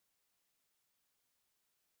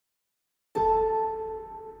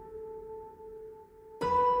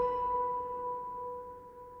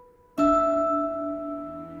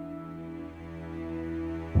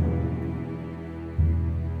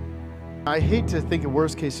I hate to think of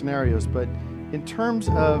worst case scenarios, but in terms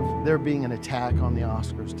of there being an attack on the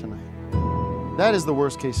Oscars tonight, that is the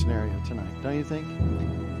worst case scenario tonight, don't you think?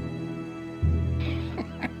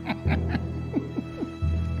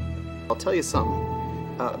 I'll tell you something.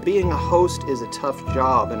 Being a host is a tough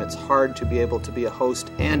job, and it's hard to be able to be a host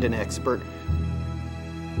and an expert.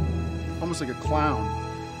 Almost like a clown.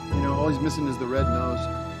 You know, all he's missing is the red nose.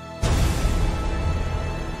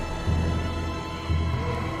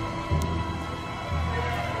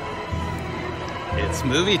 It's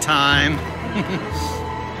movie time.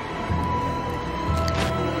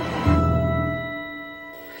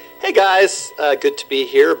 Hey guys, good to be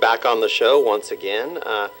here back on the show once again.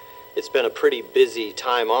 It's been a pretty busy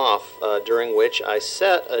time off during which I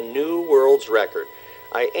set a new world's record.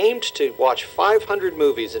 I aimed to watch 500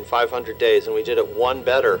 movies in 500 days, and we did it one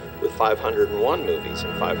better with 501 movies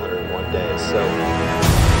in 501 days. So.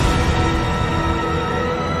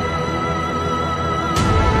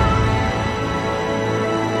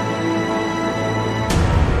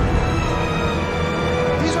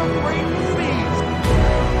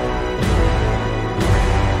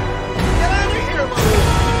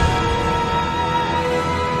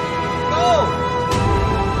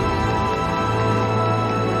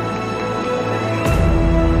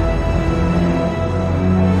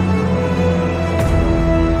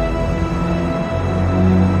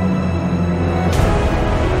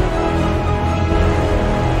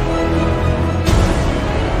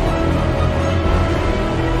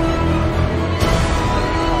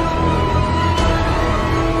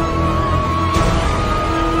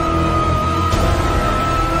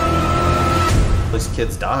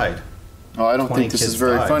 Kids died. Oh, I don't think this is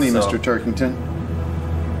very funny, so. Mr. Turkington.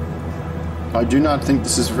 I do not think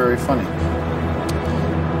this is very funny.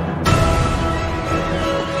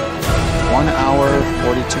 1 hour,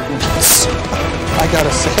 42 minutes. I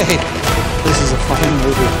gotta say, this is a fine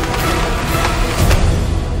movie.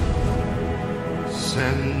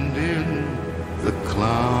 Send in the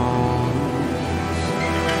clown.